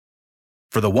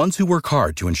For the ones who work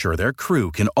hard to ensure their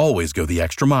crew can always go the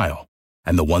extra mile,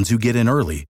 and the ones who get in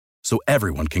early so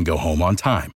everyone can go home on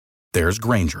time, there's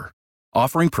Grainger,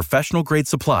 offering professional-grade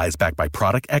supplies backed by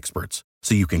product experts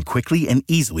so you can quickly and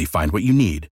easily find what you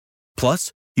need.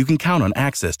 Plus, you can count on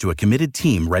access to a committed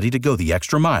team ready to go the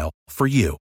extra mile for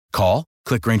you. Call,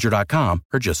 click Grainger.com,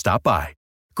 or just stop by.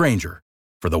 Grainger,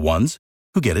 for the ones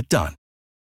who get it done.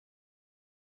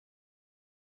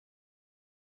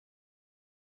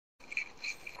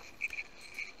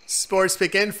 Sports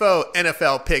Pick Info,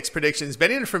 NFL picks, predictions,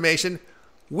 betting information.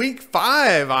 Week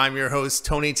 5, I'm your host,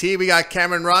 Tony T. We got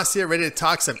Cameron Ross here, ready to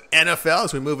talk some NFL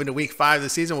as we move into Week 5 of the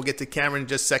season. We'll get to Cameron in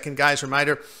just a second. Guys,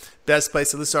 reminder, best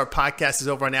place to listen to our podcast is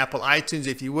over on Apple iTunes.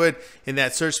 If you would, in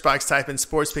that search box, type in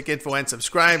Sports Pick Info and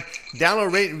subscribe. Download,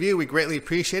 rate, and review. We greatly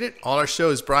appreciate it. All our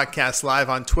shows broadcast live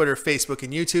on Twitter, Facebook,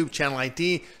 and YouTube. Channel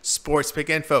ID, Sports Pick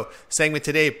Info. Segment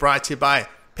today brought to you by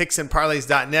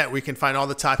picksandparlays.net, where you can find all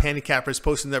the top handicappers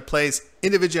posting their plays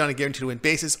individually on a guaranteed win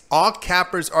basis. All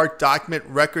cappers are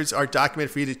documented, records are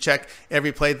documented for you to check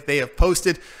every play that they have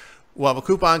posted. We'll have a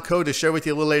coupon code to share with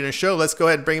you a little later in the show. Let's go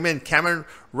ahead and bring him in. Cameron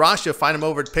Ross, you'll find him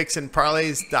over at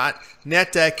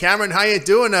picksandparlays.net. Cameron, how you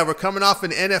doing? We're coming off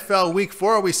an NFL Week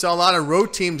 4. We saw a lot of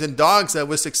road teams and dogs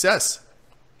with success.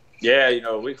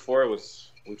 Yeah, Week 4 was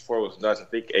nuts. I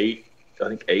think eight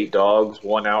dogs,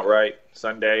 one outright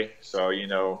Sunday. So,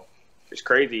 it's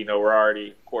crazy. We're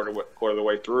already quarter of the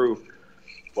way through.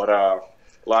 But a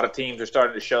lot of teams are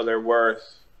starting to show their worth.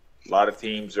 A lot of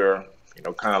teams are,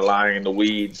 kind of lying in the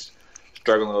weeds,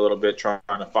 struggling a little bit, trying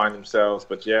to find themselves.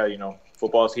 But, yeah,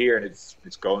 football's here, and it's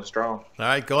going strong. All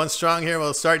right, going strong here.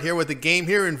 We'll start here with the game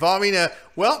here involving,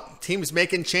 teams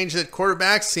making changes at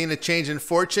quarterbacks, seeing a change in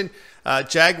fortune.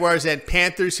 Jaguars and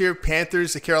Panthers here.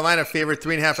 Panthers, the Carolina favorite,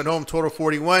 3.5 at home, total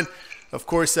 41. Of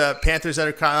course, Panthers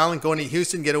under Kyle Allen going to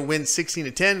Houston, get a win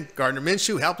 16-10. Gardner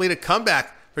Minshew helped lead a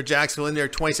comeback for Jacksonville in their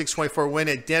 26-24 win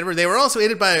at Denver. They were also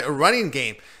aided by a running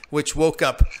game, which woke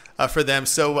up for them.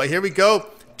 So here we go.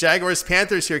 Jaguars,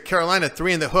 Panthers here. Carolina,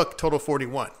 3 in the hook, total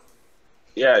 41.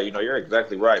 Yeah, you're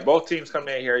exactly right. Both teams come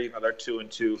in here, they're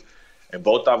 2-2, and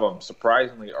both of them,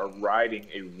 surprisingly, are riding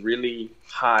a really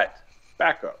hot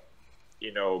backup.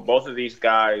 Both of these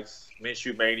guys,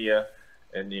 Minshew Mania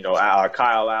and,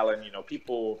 Kyle Allen,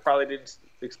 people probably didn't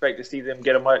expect to see them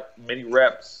get many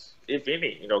reps, if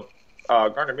any.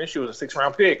 Gardner Minshew was a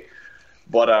 6th-round pick,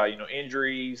 but,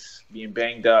 injuries, being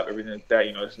banged up, everything like that,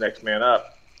 it's next man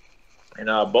up. And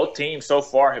both teams so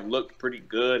far have looked pretty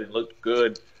good and looked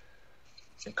good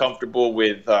and comfortable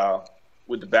with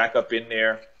the backup in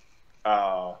there.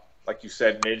 Like you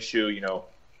said, Minshew,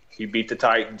 he beat the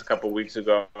Titans a couple of weeks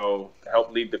ago,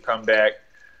 helped lead the comeback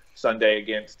Sunday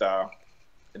against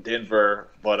Denver.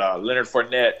 But Leonard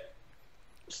Fournette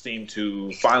seemed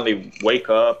to finally wake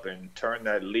up and turn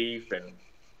that leaf and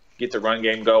get the run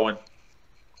game going.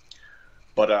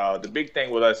 But the big thing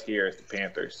with us here is the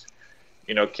Panthers.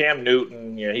 Cam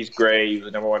Newton, he's great. He was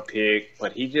the number 1 pick,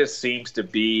 but he just seems to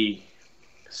be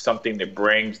something that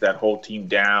brings that whole team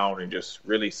down and just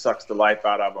really sucks the life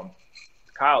out of them.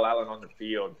 Kyle Allen on the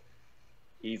field,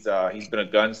 he's been a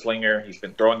gunslinger. He's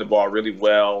been throwing the ball really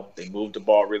well. They move the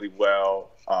ball really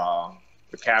well.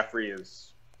 McCaffrey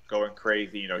is going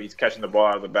crazy. He's catching the ball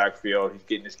out of the backfield. He's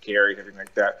getting his carries, everything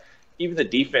like that. Even the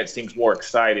defense seems more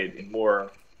excited and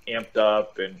more amped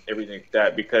up and everything like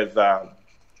that because,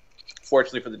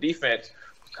 fortunately for the defense,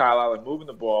 Kyle Allen moving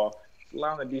the ball,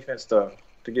 allowing the defense to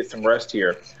get some rest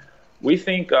here. We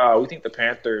think the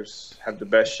Panthers have the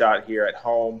best shot here at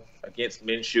home against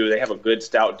Minshew. They have a good,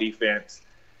 stout defense.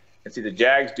 And see, the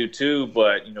Jags do too,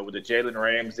 but with the Jalen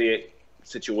Ramsey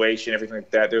situation, everything like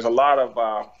that, there's a lot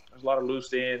of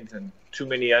loose ends and too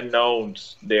many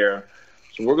unknowns there.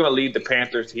 So we're going to lead the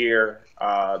Panthers here.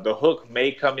 The hook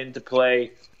may come into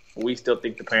play. But we still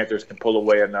think the Panthers can pull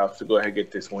away enough to go ahead and get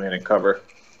this win and cover.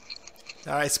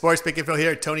 All right, Sports Pick Info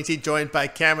here. Tony T joined by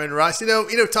Cameron Ross.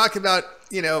 Talk about,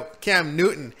 Cam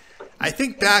Newton. I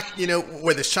think back,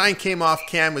 where the shine came off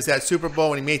Cam was that Super Bowl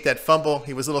when he made that fumble.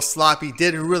 He was a little sloppy,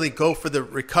 didn't really go for the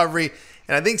recovery.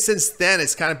 And I think since then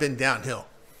it's kind of been downhill.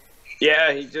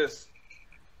 Yeah, he just,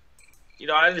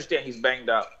 I understand he's banged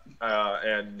up.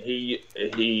 And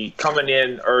he coming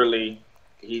in early,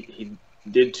 he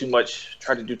did too much,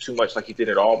 tried to do too much like he did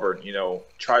at Auburn,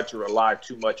 tried to rely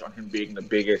too much on him being the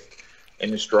biggest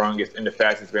and the strongest and the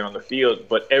fastest man on the field.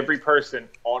 But every person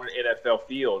on an NFL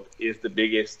field is the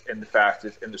biggest and the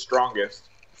fastest and the strongest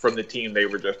from the team they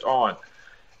were just on.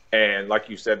 And like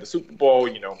you said, the Super Bowl,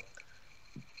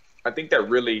 I think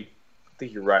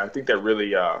you're right. I think that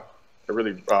really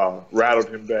rattled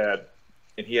him bad,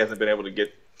 and he hasn't been able to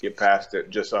get past it.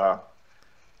 Just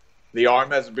the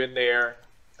arm hasn't been there,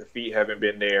 the feet haven't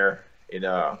been there, and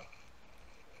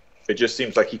it just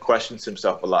seems like he questions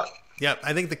himself a lot. Yep,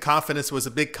 I think the confidence was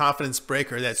a big confidence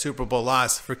breaker, that Super Bowl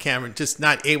loss for Cameron, just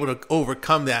not able to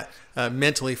overcome that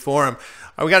mentally for him.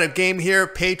 We got a game here,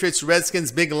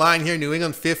 Patriots-Redskins, big line here, New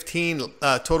England 15,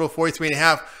 total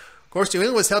 43.5. Of course, New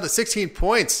England was held to 16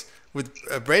 points with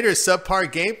Raiders'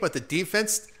 subpar game, but the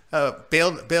defense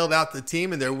bailed out the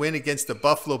team in their win against the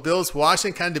Buffalo Bills.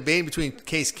 Washington kind of debating between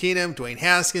Case Keenum, Dwayne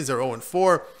Haskins, they're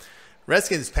 0-4.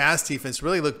 Redskins' pass defense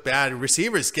really looked bad.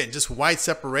 Receivers getting just wide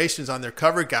separations on their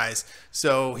cover guys.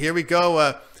 So here we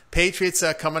go. Patriots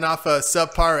coming off a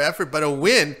subpar effort, but a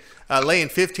win, laying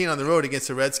 15 on the road against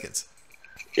the Redskins.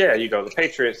 Yeah, the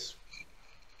Patriots,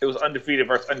 it was undefeated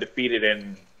versus undefeated,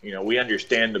 and, we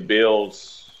understand the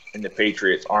Bills and the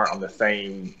Patriots aren't on the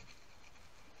same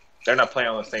 – they're not playing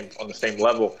on the same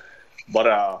level.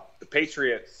 But the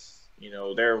Patriots,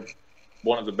 they're –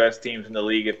 one of the best teams in the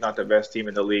league, if not the best team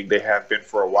in the league. They have been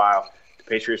for a while. The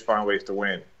Patriots find ways to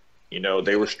win.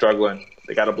 They were struggling.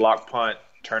 They got a block punt,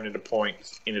 turned into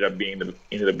points, ended up being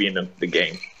the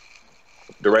game.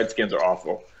 The Redskins are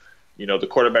awful. The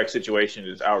quarterback situation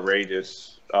is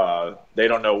outrageous. They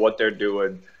don't know what they're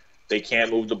doing. They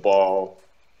can't move the ball.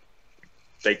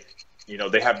 They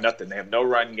have nothing. They have no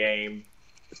run game.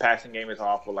 The passing game is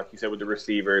awful, like you said, with the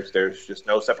receivers. There's just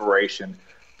no separation.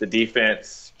 The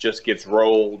defense just gets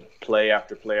rolled play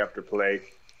after play after play.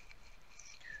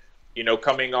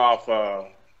 Coming off a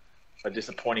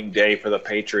disappointing day for the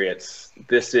Patriots,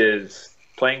 this is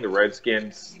playing the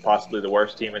Redskins, possibly the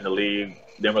worst team in the league,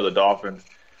 them or the Dolphins.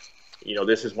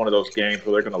 This is one of those games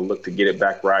where they're going to look to get it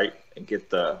back right and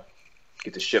get the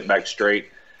ship back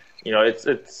straight. It's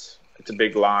a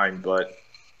big line, but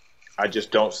I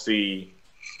just don't see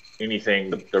anything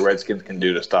the Redskins can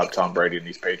do to stop Tom Brady and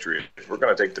these Patriots. We're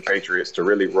going to take the Patriots to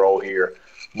really roll here,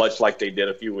 much like they did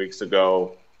a few weeks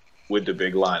ago with the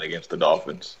big line against the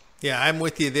Dolphins. Yeah, I'm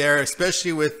with you there,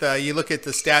 especially with you look at the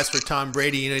stats for Tom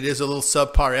Brady. It is a little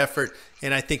subpar effort,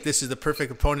 and I think this is the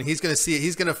perfect opponent. He's going to see it.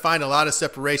 He's going to find a lot of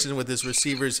separation with his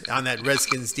receivers on that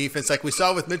Redskins defense, like we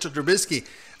saw with Mitchell Trubisky.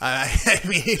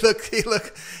 He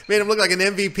made him look like an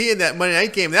MVP in that Monday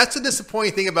night game. That's the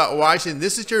disappointing thing about Washington.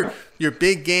 This is your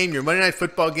big game, your Monday night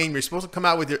football game. You're supposed to come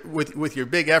out with your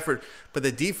big effort, but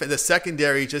the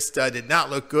secondary just did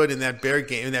not look good in that Bear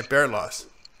game, in that Bear loss.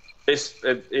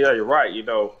 Yeah, you're right.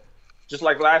 Just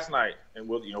like last night, and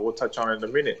we'll touch on it in a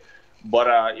minute. But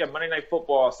Monday Night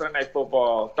Football, Sunday Night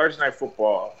Football, Thursday Night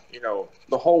Football,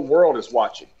 the whole world is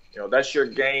watching. That's your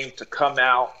game to come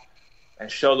out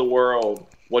and show the world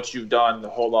what you've done the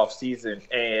whole off season.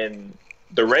 And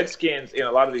the Redskins in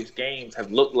a lot of these games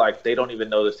have looked like they don't even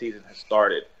know the season has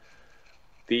started.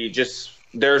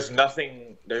 There's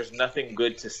nothing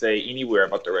good to say anywhere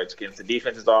about the Redskins. The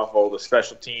defense is awful. The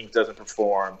special teams doesn't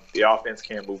perform. The offense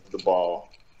can't move the ball.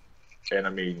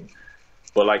 And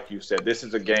but like you said, this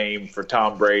is a game for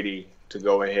Tom Brady to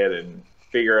go ahead and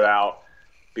figure it out,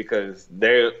 because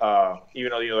they're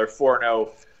even though they're 4-0,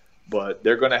 but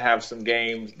they're going to have some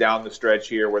games down the stretch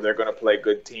here where they're going to play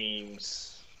good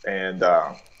teams, and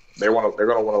they're going to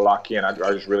want to lock in. I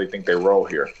just really think they roll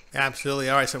here. Absolutely.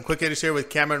 All right, some quick hitters here with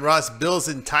Cameron Ross. Bills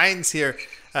and Titans here.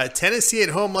 Tennessee at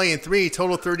home laying 3,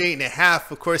 total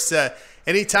 38.5. Of course,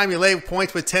 anytime you lay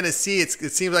points with Tennessee, it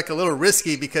seems like a little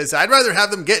risky, because I'd rather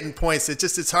have them getting points.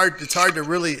 It's hard to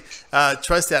really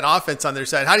trust that offense on their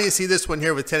side. How do you see this one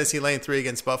here with Tennessee laying 3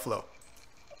 against Buffalo?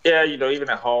 Yeah, even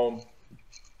at home,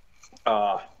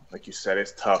 like you said,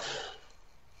 it's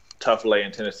tough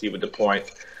laying Tennessee with the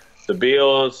points. The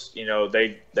Bills,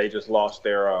 they just lost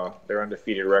their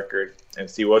undefeated record. And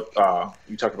see what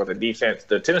you talked about the defense.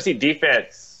 The Tennessee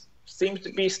defense seems to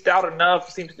be stout enough,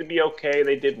 seems to be okay.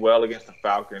 They did well against the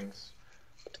Falcons.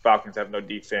 The Falcons have no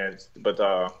defense. But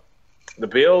the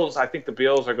Bills, I think the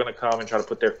Bills are going to come and try to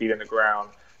put their feet in the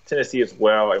ground. Tennessee as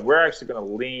well. And we're actually going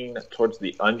to lean towards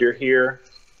the under here,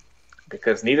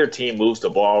 because neither team moves the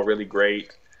ball really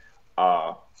great.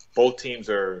 Both teams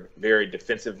are very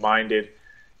defensive-minded,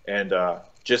 and I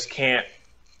just can't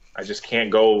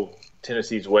go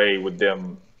Tennessee's way with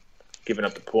them giving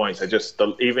up the points.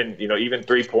 Even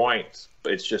 3 points,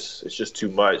 it's just too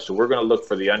much. So we're going to look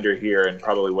for the under here, and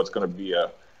probably what's going to be a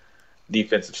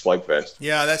defensive slugfest.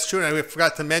 Yeah, that's true. And I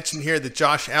forgot to mention here that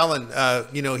Josh Allen,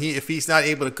 if he's not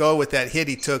able to go with that hit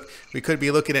he took, we could be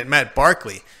looking at Matt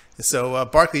Barkley. So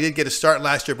Barkley did get a start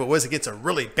last year, but was against a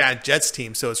really bad Jets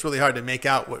team, so it's really hard to make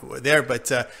out what there.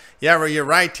 But you're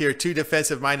right here. 2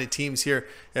 defensive-minded teams here.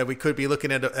 We could be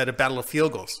looking at a battle of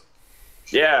field goals.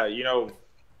 Yeah,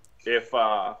 if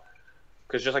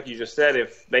because just like you just said,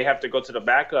 if they have to go to the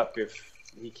backup, if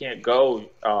He can't go.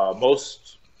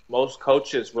 Most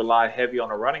coaches rely heavy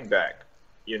on a running back,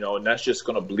 and that's just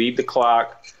going to bleed the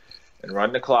clock and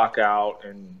run the clock out.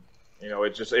 And,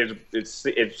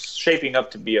 it's shaping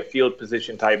up to be a field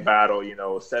position type battle,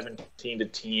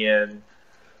 17-10,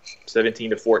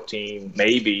 17-14,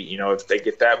 maybe, if they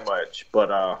get that much.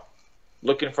 But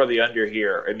looking for the under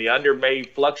here. And the under may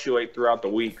fluctuate throughout the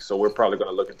week, so we're probably going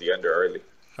to look at the under early.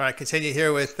 All right, continue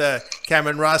here with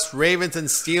Cameron Ross. Ravens and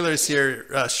Steelers here.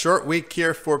 Short week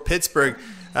here for Pittsburgh.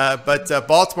 But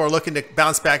Baltimore looking to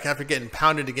bounce back after getting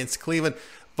pounded against Cleveland.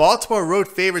 Baltimore road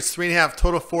favorites 3.5,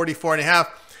 total 44.5.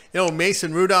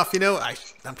 Mason Rudolph,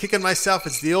 I'm kicking myself.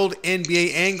 It's the old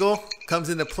NBA angle comes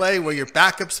into play where your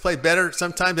backups play better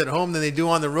sometimes at home than they do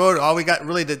on the road. All we got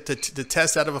really to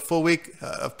test out of a full week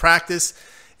of practice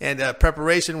and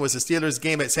preparation was the Steelers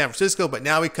game at San Francisco. But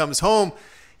now he comes home,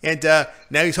 and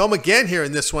now he's home again here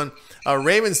in this one.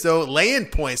 Ravens, though, laying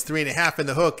points, 3.5 in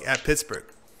the hook at Pittsburgh.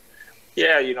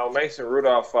 Yeah, Mason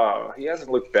Rudolph, he hasn't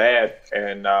looked bad.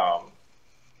 And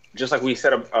just like we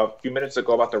said a few minutes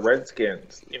ago about the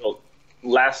Redskins,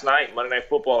 last night, Monday Night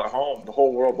Football at home, the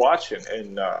whole world watching.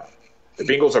 And the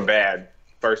Bengals are bad,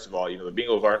 first of all. The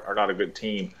Bengals are not a good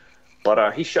team.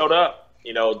 But he showed up.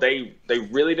 They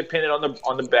really depended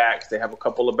on the backs. They have a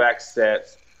couple of back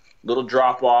sets, little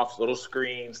drop-offs, little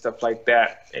screens, stuff like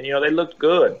that. And, they looked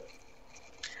good.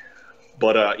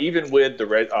 But even with the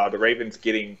Ravens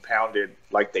getting pounded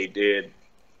like they did,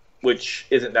 which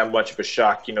isn't that much of a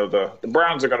shock, the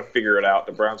Browns are going to figure it out.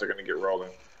 The Browns are going to get rolling.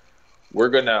 We're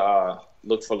going to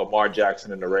look for Lamar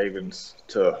Jackson and the Ravens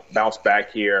to bounce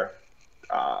back here.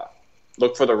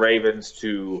 Look for the Ravens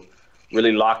to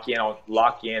really lock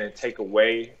in and take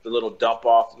away the little dump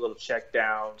off, the little check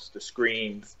downs, the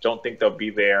screens. Don't think they'll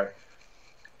be there.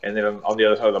 And then on the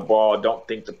other side of the ball, don't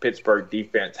think the Pittsburgh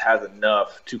defense has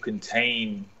enough to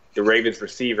contain the Ravens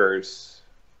receivers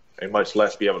and much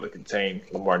less be able to contain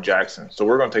Lamar Jackson. So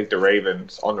we're going to take the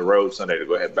Ravens on the road Sunday to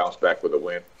go ahead and bounce back with a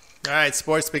win. All right,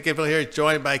 Sports Pick Info here,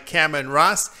 joined by Cameron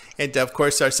Ross. And, of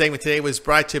course, our segment today was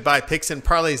brought to you by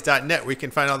PicksandParlays.net, where you can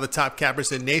find all the top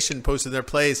cappers in the nation posting their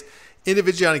plays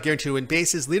individually on a guaranteed win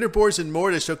basis, leaderboards, and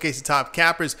more to showcase the top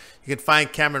cappers. You can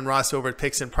find Cameron Ross over at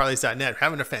PicksandParlays.net. We're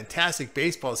having a fantastic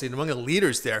baseball season, among the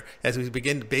leaders there as we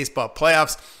begin the baseball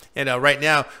playoffs. And right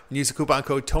now, when you use the coupon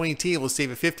code TonyT, we'll save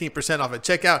you 15% off at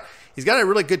checkout. He's got a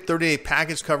really good 30-day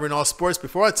package covering all sports.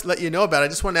 Before I let you know about it, I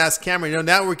just want to ask Cameron,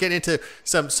 now we're getting into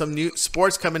some new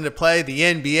sports coming into play. The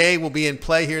NBA will be in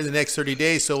play here in the next 30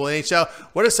 days. So will NHL.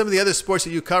 What are some of the other sports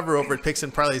that you cover over at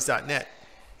PicksandParlays.net?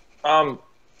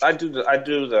 I do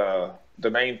the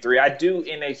main three. I do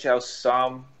NHL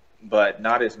some, but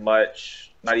not as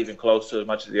much, not even close to as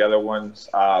much as the other ones.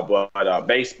 But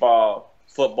baseball,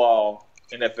 football,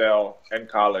 NFL, and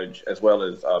college, as well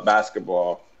as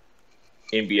basketball,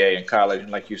 NBA, and college. And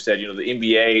like you said, the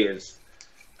NBA is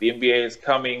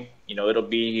coming. It'll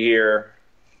be here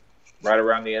right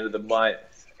around the end of the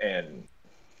month, and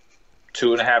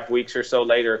 2.5 weeks or so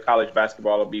later, college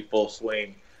basketball will be full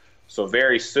swing. So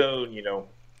very soon,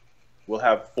 we'll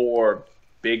have 4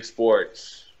 big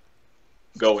sports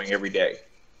going every day.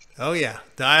 Oh, yeah.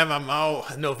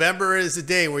 November is the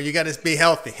day where you got to be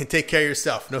healthy and take care of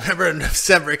yourself. November and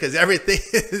December, because everything,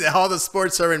 all the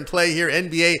sports are in play here.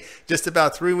 NBA just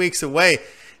about 3 weeks away.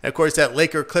 And, of course, that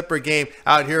Laker-Clipper game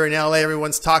out here in L.A.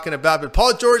 everyone's talking about. But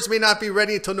Paul George may not be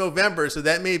ready until November, so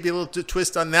that may be a little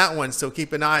twist on that one. So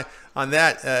keep an eye on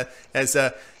that.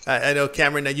 I know,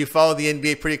 Cameron, you follow the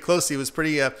NBA pretty closely. It was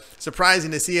pretty surprising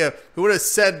to see who would have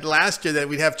said last year that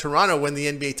we'd have Toronto win the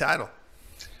NBA title.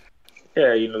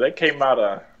 Yeah, they came out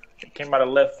of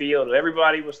left field.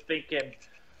 Everybody was thinking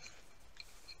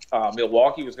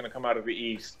Milwaukee was going to come out of the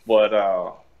East, but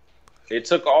it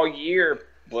took all year.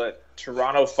 But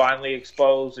Toronto finally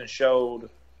exposed and showed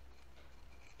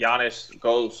Giannis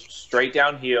goes straight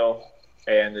downhill,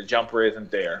 and the jumper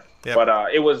isn't there. Yep.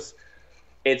 But it was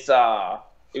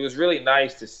really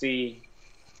nice to see,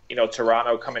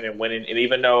 Toronto coming and winning. And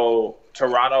even though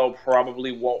Toronto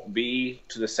probably won't be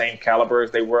to the same caliber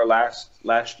as they were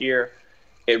last year,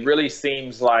 it really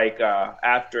seems like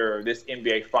after this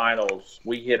NBA Finals,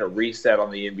 we hit a reset on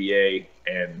the NBA,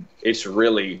 and it's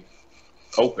really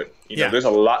open. There's a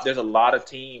lot of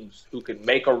teams who can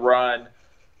make a run,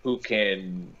 who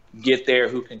can get there,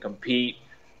 who can compete.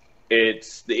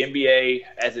 It's the NBA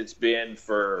as it's been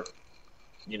for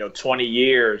 20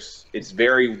 years. It's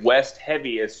very West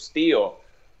heavy as steel,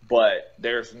 but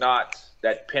there's not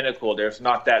that pinnacle. There's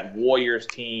not that Warriors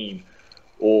team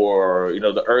or,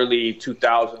 the early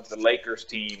 2000s, the Lakers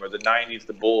team, or the 90s,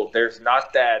 the Bulls. There's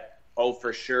not that,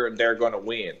 for sure, they're going to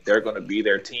win. They're going to be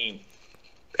their team.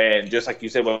 And just like you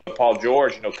said with Paul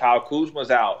George, Kyle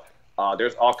Kuzma's out.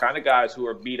 There's all kind of guys who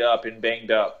are beat up and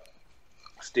banged up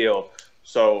still.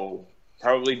 So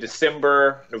probably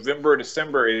November,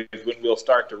 December is when we'll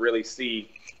start to really see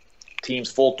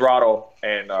teams full throttle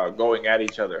and going at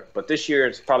each other. But this year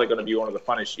is probably going to be one of the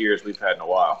funnest years we've had in a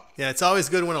while. Yeah, it's always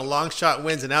good when a long shot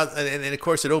wins, and of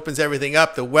course it opens everything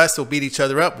up. The West will beat each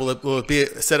other up. Will it be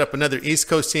set up another East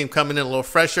Coast team coming in a little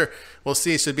fresher? We'll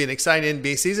see. It should be an exciting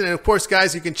NBA season. And of course,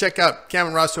 guys, you can check out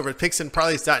Cameron Ross over at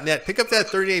picksandparlays.net. Pick up that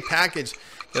 30-day package.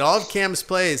 Get all of Cam's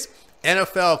plays,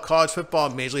 NFL, college football,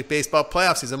 Major League Baseball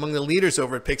playoffs. He's among the leaders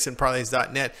over at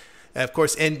picksandparlays.net. Of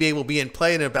course, NBA will be in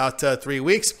play in about 3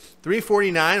 weeks.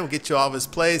 $3.49 will get you all of his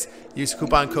plays. Use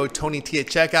coupon code TonyT at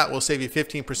checkout. We'll save you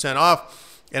 15%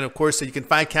 off. And, of course, you can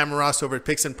find Cameron Ross over at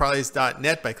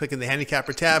picksandparlays.net by clicking the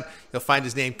handicapper tab. You'll find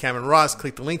his name, Cameron Ross.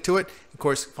 Click the link to it. Of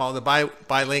course, follow the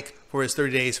buy link for his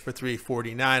 30 days for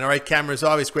 $3.49. All right, Cameron, as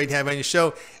always, great to have you on your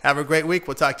show. Have a great week.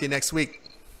 We'll talk to you next week.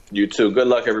 You too. Good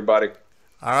luck, everybody.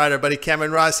 All right, our buddy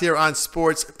Cameron Ross here on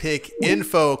Sports Pick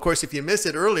Info. Of course, if you missed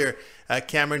it earlier,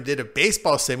 Cameron did a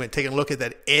baseball segment taking a look at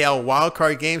that AL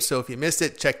wildcard game. So if you missed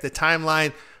it, check the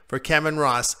timeline for Cameron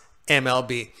Ross,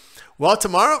 MLB. Well,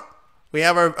 tomorrow we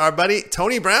have our buddy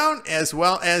Tony Brown as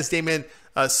well as Damon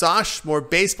Sosh. More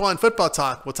baseball and football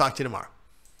talk. We'll talk to you tomorrow.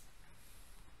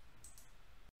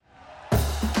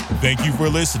 Thank you for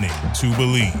listening to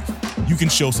Believe. You can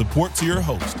show support to your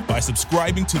host by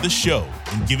subscribing to the show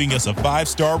and giving us a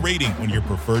 5-star rating on your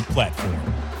preferred platform.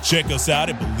 Check us out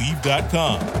at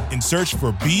Believe.com and search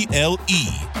for BLEAV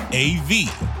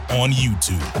on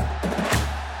YouTube.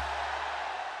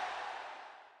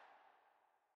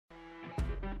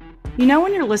 You know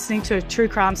when you're listening to a true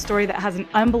crime story that has an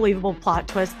unbelievable plot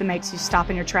twist that makes you stop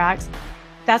in your tracks?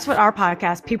 That's what our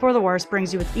podcast, People Are the Worst,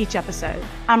 brings you with each episode.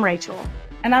 I'm Rachel.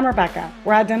 And I'm Rebecca.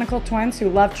 We're identical twins who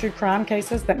love true crime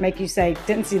cases that make you say,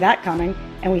 didn't see that coming,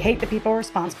 and we hate the people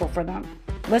responsible for them.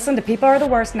 Listen to People Are the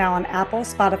Worst now on Apple,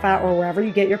 Spotify, or wherever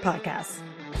you get your podcasts.